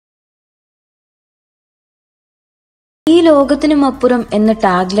ലോകത്തിനും അപ്പുറം എന്ന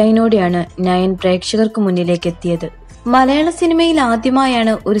ടാഗ് ലൈനോടെയാണ് നയൻ പ്രേക്ഷകർക്ക് മുന്നിലേക്ക് എത്തിയത്. മലയാള സിനിമയിൽ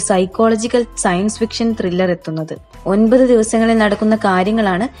ആദ്യമായാണ് ഒരു സൈക്കോളജിക്കൽ സയൻസ് ഫിക്ഷൻ ത്രില്ലർ എത്തുന്നത്. 9 ദിവസങ്ങളിൽ നടക്കുന്ന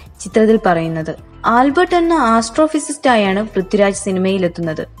കാര്യങ്ങളാണ് ചിത്രത്തിൽ പറയുന്നത്. ആൽബർട്ട് എന്ന ആസ്ട്രോഫിസിസ്റ്റായാണ് പൃഥ്വിരാജ്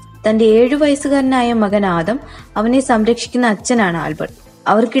സിനിമയിലെത്തുന്നത്. തന്റെ 7 വയസ്സുകാരനായ മകൻ ആദം, അവനെ സംരക്ഷിക്കുന്ന അച്ഛനാണ് ആൽബർട്ട്.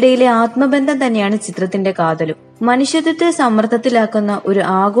 അവർക്കിടയിലെ ആത്മബന്ധം തന്നെയാണ് ചിത്രത്തിന്റെ കാതലും. മനുഷ്യത്വത്തെ സമ്മർദ്ദത്തിലാക്കുന്ന ഒരു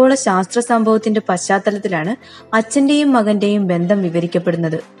ആഗോള ശാസ്ത്ര സംഭവത്തിന്റെ പശ്ചാത്തലത്തിലാണ് അച്ഛന്റെയും മകന്റെയും ബന്ധം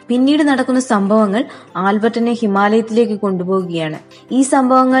വിവരിക്കപ്പെടുന്നത്. പിന്നീട് നടക്കുന്ന സംഭവങ്ങൾ ആൽബർട്ടിനെ ഹിമാലയത്തിലേക്ക് കൊണ്ടുപോവുകയാണ്. ഈ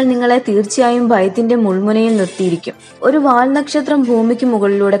സംഭവങ്ങൾ നിങ്ങളെ തീർച്ചയായും ഭയത്തിന്റെ മുൾമുനയിൽ നിർത്തിയിരിക്കും. ഒരു വാൽനക്ഷത്രം ഭൂമിക്ക്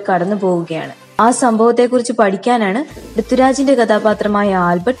മുകളിലൂടെ കടന്നു പോവുകയാണ്. ആ സംഭവത്തെക്കുറിച്ച് പഠിക്കാനാണ് പൃഥ്വിരാജിന്റെ കഥാപാത്രമായ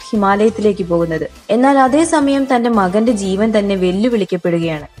ആൽബർട്ട് ഹിമാലയത്തിലേക്ക് പോകുന്നത്. എന്നാൽ അതേസമയം തന്റെ മകന്റെ ജീവൻ തന്നെ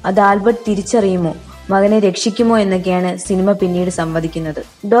വെല്ലുവിളിക്കപ്പെടുകയാണ്. അത് ആൽബർട്ട് തിരിച്ചറിയുമോ, മകനെ രക്ഷിക്കുമോ എന്നൊക്കെയാണ് സിനിമ പിന്നീട് സംവദിക്കുന്നത്.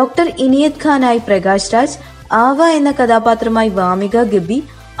 ഡോക്ടർ ഇനിയത് ഖാനായി പ്രകാശ് രാജ്, ആവ എന്ന കഥാപാത്രമായി വാമിക ഗബി,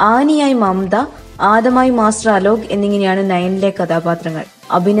 ആനിയായി മമത, ആദമായി മാസ്റ്റർ അലോക് എന്നിങ്ങനെയാണ് നയനിലെ കഥാപാത്രങ്ങൾ.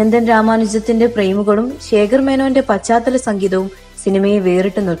 അഭിനന്ദൻ രാമാനുജത്തിന്റെ പ്രേമുകളും ശേഖർ മേനോന്റെ പശ്ചാത്തല സംഗീതവും സിനിമയെ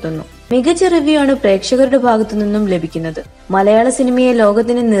വേറിട്ട് നിർത്തുന്നു. മികച്ച റിവ്യൂ ആണ് പ്രേക്ഷകരുടെ ഭാഗത്തു നിന്നും ലഭിക്കുന്നത്. മലയാള സിനിമയെ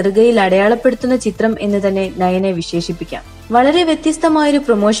ലോകത്തിന് നെറുകയിൽ അടയാളപ്പെടുത്തുന്ന ചിത്രം എന്ന് തന്നെ നയനെ വിശേഷിപ്പിക്കാം. വളരെ വ്യത്യസ്തമായൊരു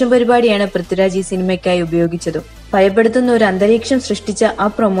പ്രൊമോഷൻ പരിപാടിയാണ് പൃഥ്വിരാജ് ഈ സിനിമയ്ക്കായി ഉപയോഗിച്ചതും. ഭയപ്പെടുത്തുന്ന ഒരു അന്തരീക്ഷം സൃഷ്ടിച്ച ആ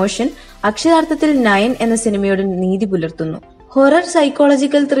പ്രൊമോഷൻ അക്ഷരാർത്ഥത്തിൽ നയൻ എന്ന സിനിമയോട് നീതി പുലർത്തുന്നു. Horror,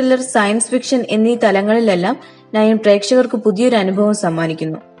 psychological thriller, science fiction എന്നീ തലങ്ങളിലെല്ലാം നയൻ പ്രേക്ഷകർക്ക് പുതിയൊരു അനുഭവം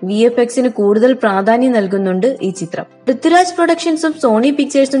സമ്മാനിക്കുന്നു. VFXന് കൂടുതൽ പ്രാധാന്യം നൽകുന്നുണ്ട് ഈ ചിത്രം. പൃഥ്വിരാജ് പ്രൊഡക്ഷൻസും സോണി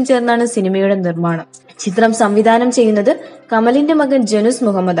പിക്ചേഴ്സും ചേർന്നാണ് സിനിമയുടെ നിർമ്മാണം. ചിത്രം സംവിധാനം ചെയ്യുന്നത് കമലിന്റെ മകൻ ജനുസ്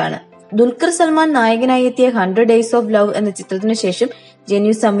മുഹമ്മദ് ആണ്. ദുൽഖർ സൽമാൻ നായകനായി എത്തിയ 100 Days of Love എന്ന ചിത്രത്തിനു ശേഷം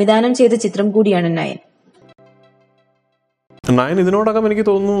ജനുസ് സംവിധാനം ചെയ്ത ചിത്രം കൂടിയാണ് നയൻ. ഇതിനോടകം എനിക്ക്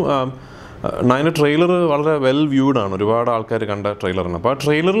തോന്നുന്നു നയൻ്റെ ട്രെയിലർ വളരെ വെൽ വ്യൂഡ് ആണ്. ഒരുപാട് ആൾക്കാർ കണ്ട ട്രെയിലറാണ്. അപ്പോൾ ആ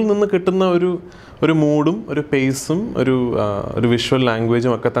ട്രെയിലറിൽ നിന്ന് കിട്ടുന്ന ഒരു മൂഡും ഒരു പേസും ഒരു വിഷ്വൽ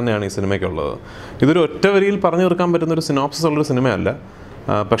ലാംഗ്വേജും ഒക്കെ തന്നെയാണ് ഈ സിനിമയ്ക്കുള്ളത്. ഇതൊരു ഒറ്റ വരിയിൽ പറഞ്ഞു തീർക്കാൻ പറ്റുന്ന ഒരു സിനോപ്സിസ് ഉള്ളൊരു സിനിമയല്ല.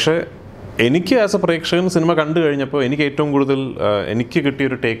 പക്ഷേ എനിക്ക് ആസ് എ പ്രേക്ഷകൻ സിനിമ കണ്ടു കഴിഞ്ഞപ്പോൾ എനിക്ക് ഏറ്റവും കൂടുതൽ എനിക്ക്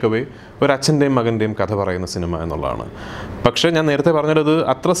കിട്ടിയൊരു ടേക്ക് അവേ ഒരു അച്ഛൻ്റെയും മകൻ്റെയും കഥ പറയുന്ന സിനിമ എന്നുള്ളതാണ്. പക്ഷേ ഞാൻ നേരത്തെ പറഞ്ഞത്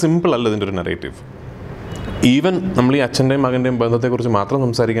അത്ര സിമ്പിൾ അല്ല ഇതിൻ്റെ ഒരു നറേറ്റീവ്. ഈവൻ നമ്മൾ ഈ അച്ഛൻ്റെയും മകൻ്റെയും ബന്ധത്തെക്കുറിച്ച് മാത്രം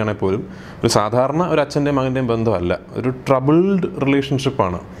സംസാരിക്കുകയാണെങ്കിൽ പോലും ഒരു സാധാരണ ഒരു അച്ഛൻ്റെയും മകൻ്റെയും ബന്ധമല്ല, ഒരു ട്രബിൾഡ്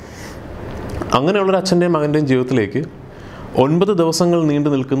റിലേഷൻഷിപ്പാണ്. അങ്ങനെയുള്ളൊരു അച്ഛൻ്റെയും മകൻ്റെയും ജീവിതത്തിലേക്ക് 9 ദിവസങ്ങൾ നീണ്ടു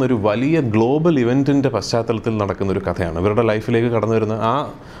നിൽക്കുന്ന ഒരു വലിയ ഗ്ലോബൽ ഇവൻറ്റിൻ്റെ പശ്ചാത്തലത്തിൽ നടക്കുന്ന ഒരു കഥയാണ്. ഇവരുടെ ലൈഫിലേക്ക് കടന്നു വരുന്ന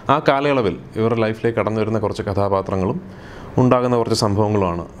ആ കാലയളവിൽ ഇവരുടെ ലൈഫിലേക്ക് കടന്നു വരുന്ന കുറച്ച് കഥാപാത്രങ്ങളും ഉണ്ടാകുന്ന കുറച്ച്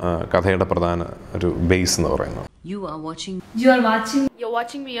സംഭവങ്ങളുമാണ് കഥയുടെ പ്രധാന ഒരു ബേസ് എന്ന് പറയുന്നത്. You're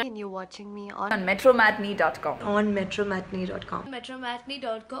watching me on metromatinee.com. On metromatinee.com.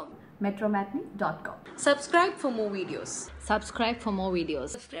 metromatinee.com. Subscribe for more videos. Subscribe for more videos.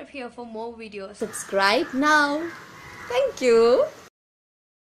 Subscribe here for more videos. Subscribe now. Thank you.